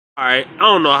Alright, I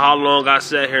don't know how long I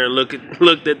sat here and looked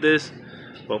at this,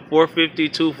 but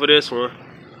 $4.52 for this one,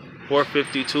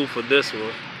 $4.52 for this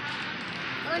one,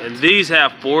 and these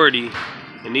have 40,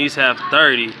 and these have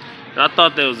 30. And I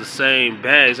thought they was the same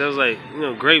bags. I was like, you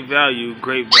know, great value,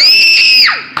 great value.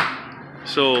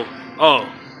 So,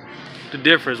 oh, the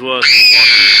difference was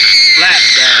flat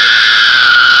bag.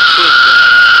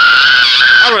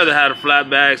 I'd rather have the flat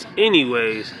bags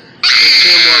anyways. 10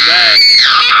 more bags.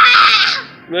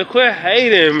 Man, quit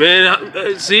hating,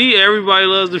 man. See, everybody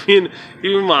loves to be in,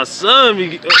 even my son.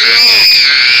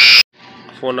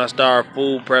 When I start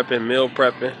food prepping, meal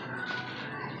prepping,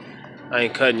 I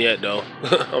ain't cutting yet though.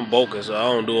 I'm bulking, so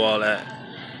I don't do all that.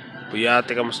 But yeah, I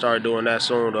think I'm gonna start doing that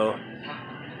soon though.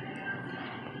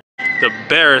 The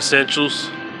bare essentials.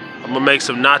 I'm gonna make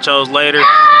some nachos later.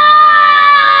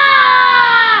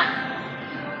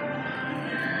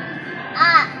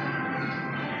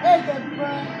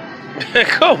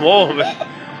 Come on, man.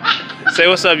 Say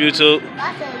what's up, YouTube.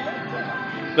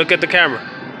 Look at the camera.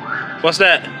 What's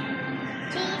that?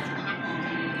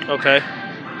 Okay.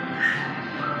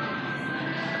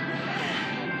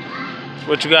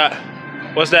 What you got?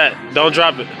 What's that? Don't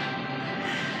drop it.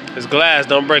 It's glass,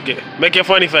 don't break it. Make your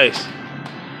funny face.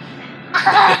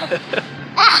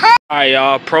 Alright,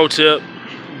 y'all, pro tip.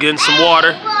 Getting some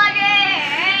water.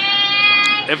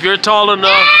 If you're tall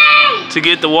enough to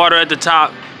get the water at the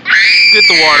top, get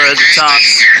the water at the top.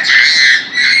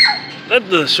 Let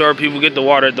the short people get the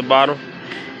water at the bottom.